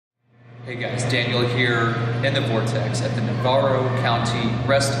Hey guys, Daniel here in the Vortex at the Navarro County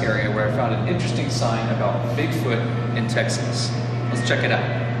rest area where I found an interesting sign about Bigfoot in Texas. Let's check it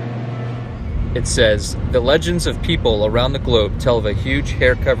out. It says, "The legends of people around the globe tell of a huge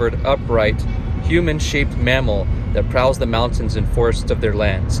hair-covered, upright, human-shaped mammal that prowls the mountains and forests of their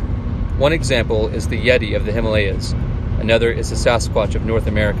lands. One example is the Yeti of the Himalayas. Another is the Sasquatch of North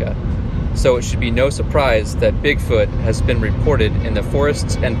America. So it should be no surprise that Bigfoot has been reported in the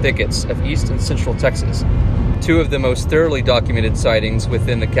forests and thickets of east and central Texas. Two of the most thoroughly documented sightings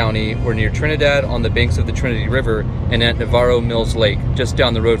within the county were near Trinidad on the banks of the Trinity River and at Navarro Mills Lake, just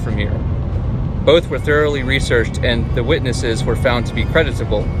down the road from here. Both were thoroughly researched and the witnesses were found to be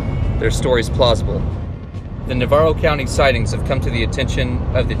creditable, their stories plausible. The Navarro County sightings have come to the attention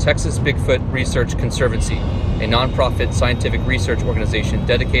of the Texas Bigfoot Research Conservancy, a nonprofit scientific research organization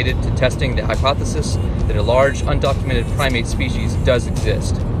dedicated to testing the hypothesis that a large undocumented primate species does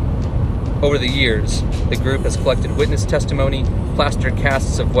exist. Over the years, the group has collected witness testimony, plaster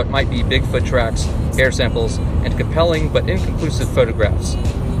casts of what might be Bigfoot tracks, hair samples, and compelling but inconclusive photographs.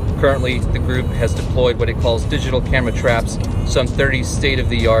 Currently, the group has deployed what it calls digital camera traps, some 30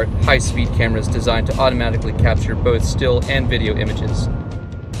 state-of-the-art, high-speed cameras designed to automatically capture both still and video images.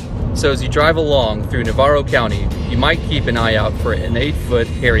 So as you drive along through Navarro County, you might keep an eye out for an 8-foot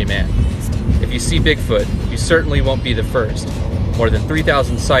hairy man. If you see Bigfoot, you certainly won't be the first. More than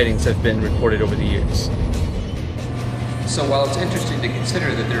 3,000 sightings have been reported over the years. So while it's interesting to consider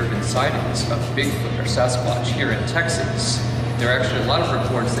that there have been sightings of Bigfoot or Sasquatch here in Texas, there are actually a lot of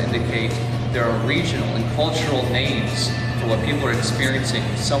reports that indicate there are regional and cultural names for what people are experiencing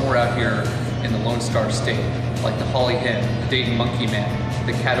somewhere out here in the Lone Star State, like the Holly Hen, the Dayton Monkey Man,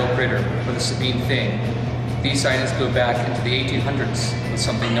 the Caddo Critter, or the Sabine Thing. These sightings go back into the 1800s with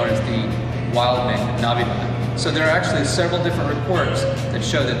something known as the Wild Man Navarro. So there are actually several different reports that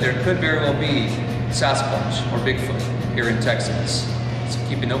show that there could very well be Sasquatch or Bigfoot here in Texas. So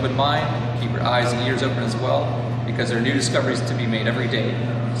keep an open mind, keep your eyes and ears open as well, because there are new discoveries to be made every day.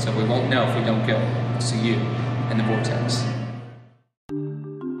 So we won't know if we don't go. See you in the Vortex.